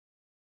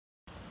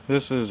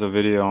This is a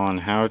video on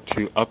how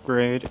to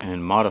upgrade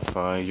and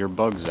modify your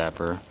bug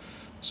zapper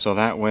so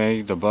that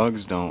way the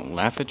bugs don't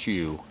laugh at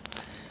you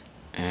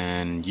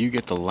and you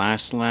get the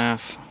last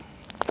laugh.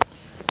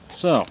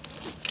 So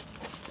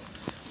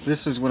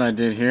this is what I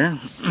did here.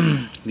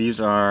 These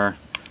are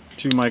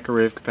two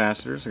microwave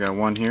capacitors. I got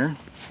one here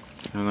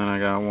and then I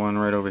got one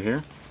right over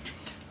here.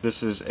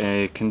 This is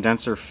a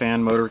condenser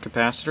fan motor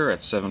capacitor at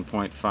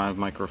 7.5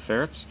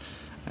 microfarads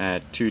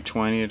at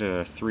 220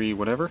 to 3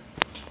 whatever.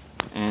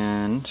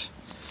 And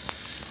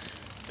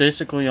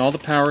basically all the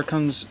power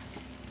comes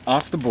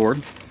off the board,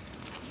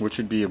 which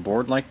would be a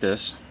board like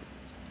this.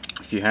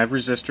 If you have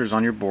resistors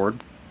on your board,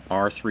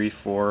 R3,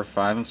 4,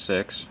 5, and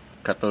 6,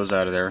 cut those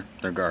out of there,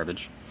 they're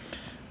garbage.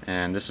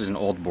 And this is an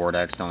old board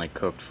I accidentally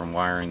cooked from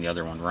wiring the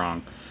other one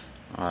wrong.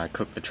 I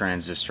cooked the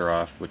transistor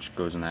off, which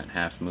goes in that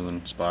half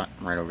moon spot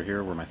right over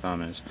here where my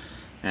thumb is.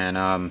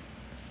 And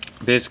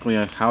basically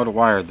how to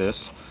wire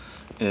this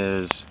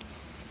is,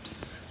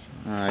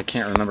 I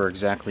can't remember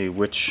exactly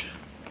which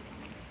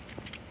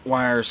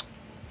wires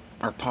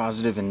are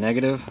positive and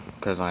negative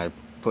because I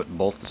put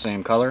both the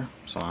same color,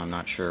 so I'm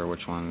not sure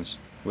which one's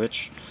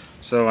which.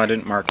 So I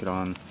didn't mark it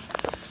on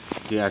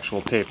the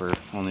actual paper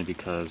only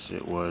because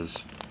it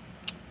was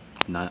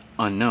not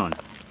unknown.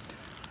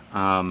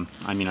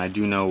 I mean, I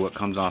do know what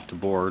comes off the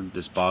board.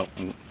 This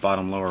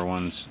bottom lower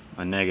one's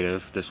a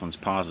negative, this one's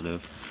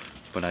positive,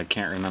 but I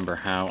can't remember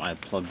how I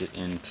plugged it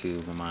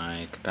into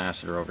my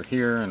capacitor over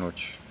here, in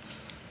which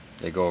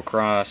they go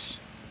across,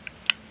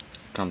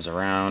 comes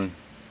around,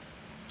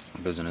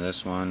 goes into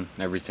this one.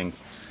 Everything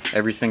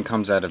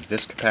comes out of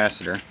this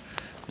capacitor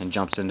and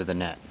jumps into the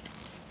net.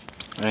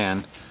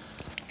 And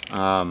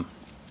all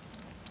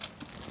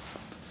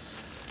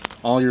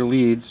your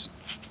leads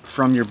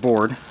from your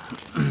board,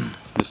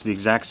 this is the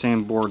exact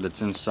same board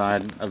that's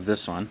inside of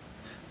this one.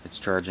 It's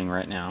charging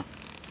right now,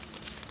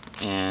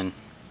 and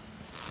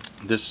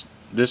this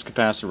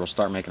capacitor will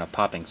start making a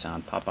popping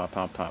sound. Pop, pop,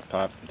 pop, pop,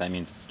 pop. That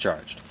means it's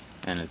charged,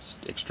 and it's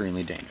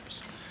extremely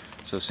dangerous.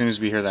 So as soon as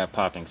we hear that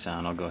popping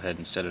sound, I'll go ahead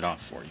and set it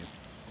off for you.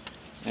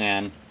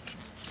 And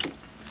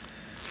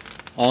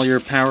all your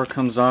power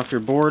comes off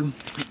your board,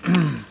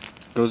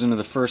 goes into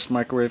the first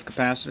microwave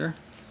capacitor.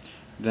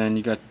 Then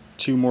you got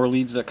two more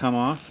leads that come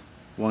off.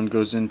 One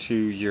goes into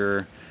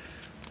your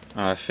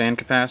fan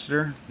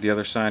capacitor, the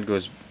other side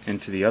goes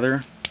into the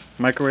other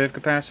microwave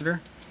capacitor,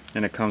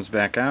 and it comes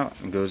back out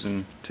and goes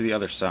into the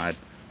other side.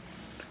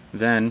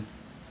 Then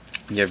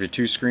you have your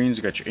two screens.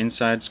 You got your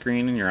inside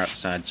screen and your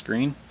outside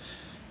screen.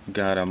 You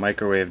got a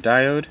microwave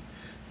diode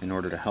in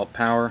order to help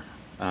power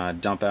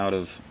dump out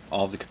of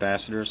all the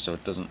capacitors, so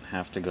it doesn't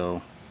have to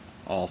go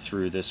all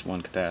through this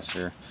one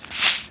capacitor.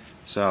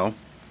 So,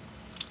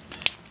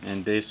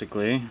 and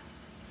basically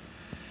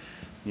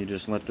you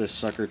just let this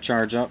sucker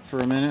charge up for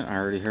a minute. I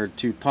already heard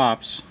two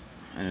pops,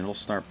 and it'll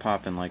start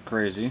popping like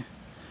crazy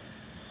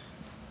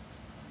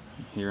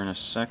here in a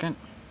second.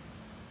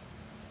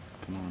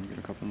 Come on, get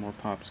a couple more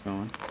pops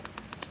going.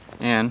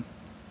 And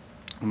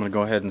I'm going to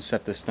go ahead and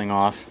set this thing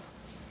off,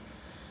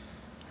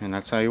 and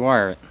that's how you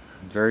wire it.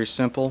 Very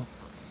simple.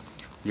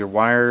 Your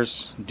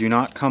wires do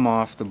not come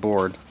off the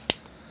board.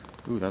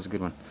 Ooh, that was a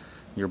good one.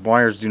 Your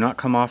wires do not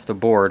come off the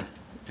board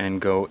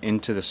and go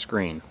into the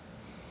screen.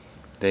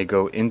 They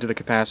go into the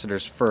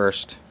capacitors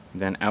first,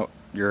 then out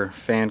your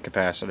fan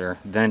capacitor,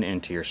 then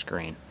into your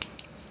screen.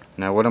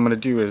 Now what I'm going to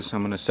do is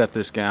I'm going to set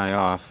this guy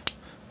off,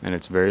 and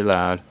it's very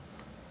loud.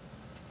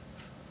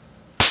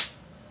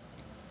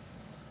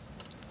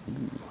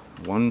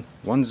 Ooh,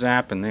 one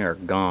zap and they are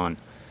gone.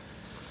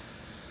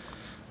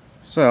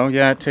 So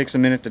yeah, it takes a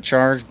minute to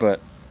charge,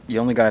 but you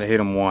only got to hit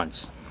them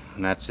once,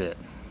 and that's it.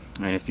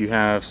 And if you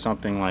have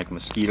something like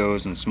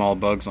mosquitoes and small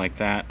bugs like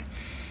that,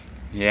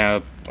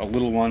 yeah, a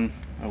little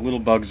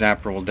bug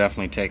zapper will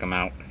definitely take them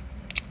out.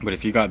 But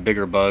if you got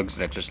bigger bugs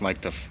that just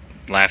like to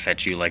laugh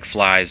at you, like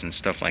flies and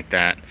stuff like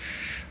that,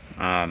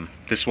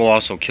 this will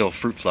also kill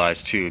fruit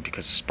flies too,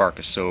 because the spark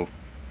is so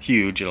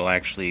huge it'll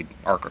actually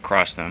arc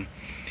across them.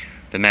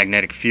 The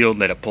magnetic field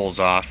that it pulls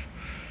off,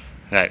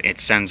 that it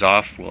sends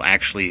off, will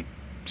actually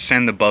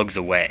send the bugs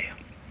away.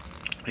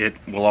 It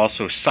will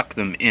also suck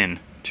them in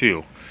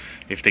too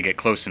if they get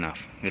close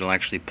enough. It'll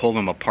actually pull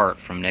them apart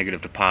from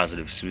negative to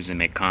positive. As soon as they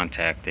make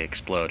contact, they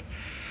explode.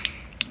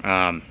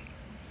 Oh,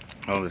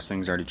 this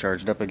thing's already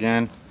charged up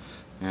again,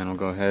 and I'll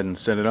go ahead and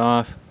set it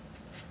off.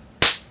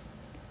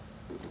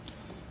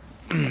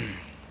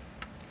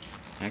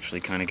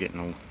 Actually kind of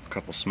getting a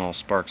couple small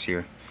sparks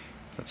here.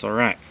 That's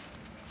alright.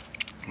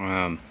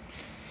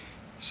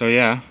 So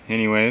yeah,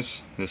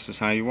 anyways, this is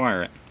how you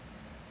wire it.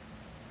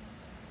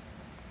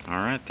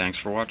 Alright, thanks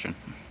for watching.